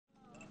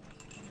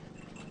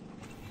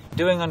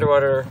Doing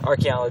underwater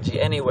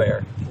archaeology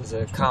anywhere is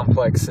a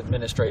complex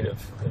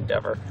administrative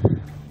endeavor.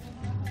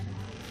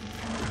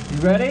 You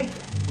ready?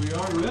 We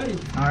are ready.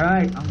 All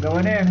right, I'm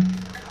going in.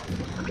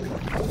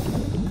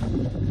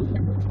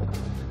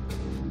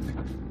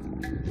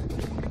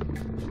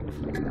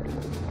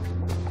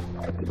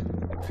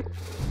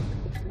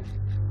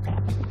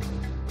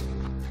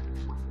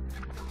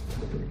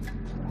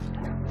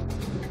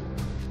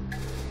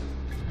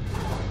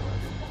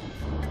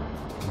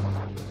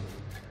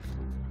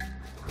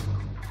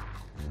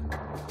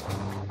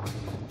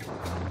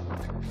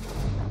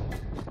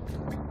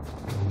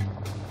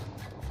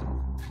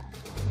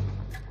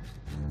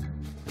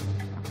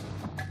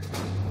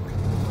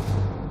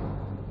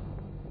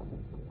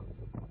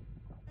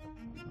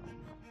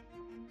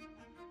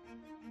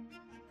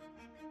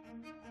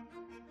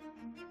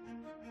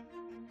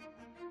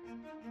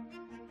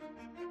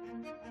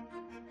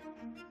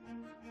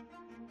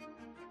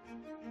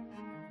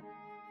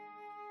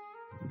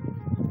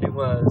 It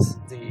was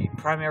the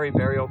primary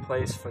burial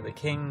place for the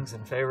kings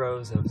and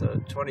pharaohs of the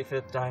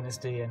 25th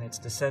dynasty and its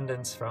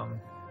descendants from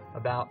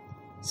about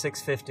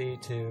 650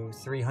 to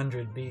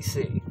 300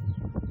 BC.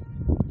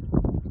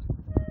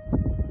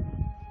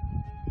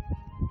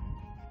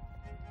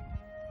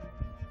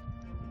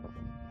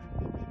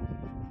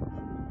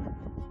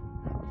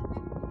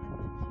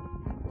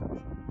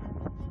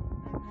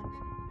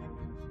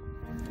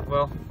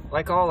 Well,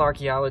 like all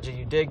archaeology,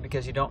 you dig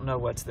because you don't know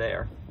what's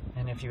there.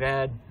 And if you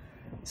add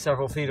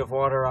several feet of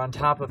water on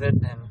top of it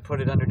and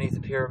put it underneath the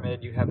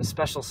pyramid, you have a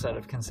special set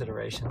of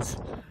considerations,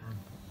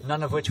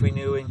 none of which we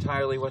knew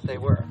entirely what they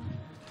were.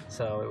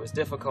 So it was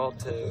difficult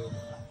to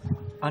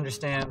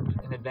understand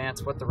in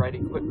advance what the right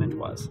equipment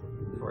was,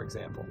 for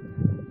example.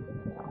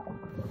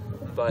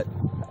 But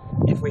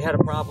if we had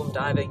a problem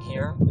diving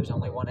here, there's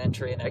only one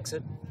entry and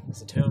exit.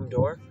 It's a tomb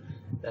door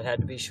that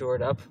had to be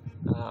shored up.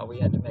 We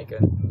had to make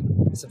a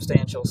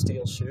substantial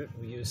steel chute.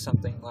 We used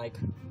something like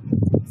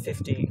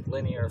 50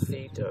 linear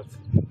feet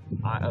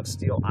of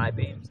steel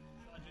I-beams.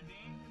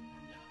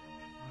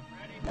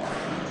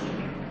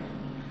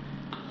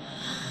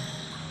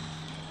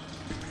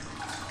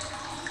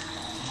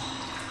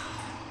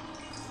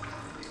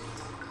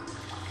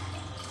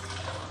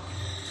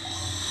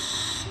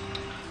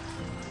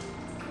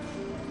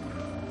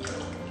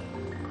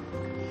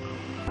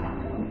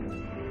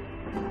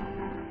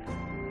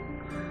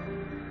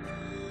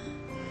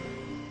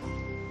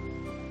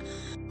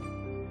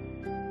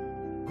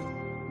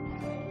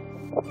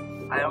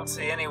 I don't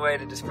see any way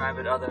to describe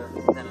it other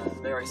than a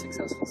very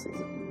successful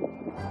season.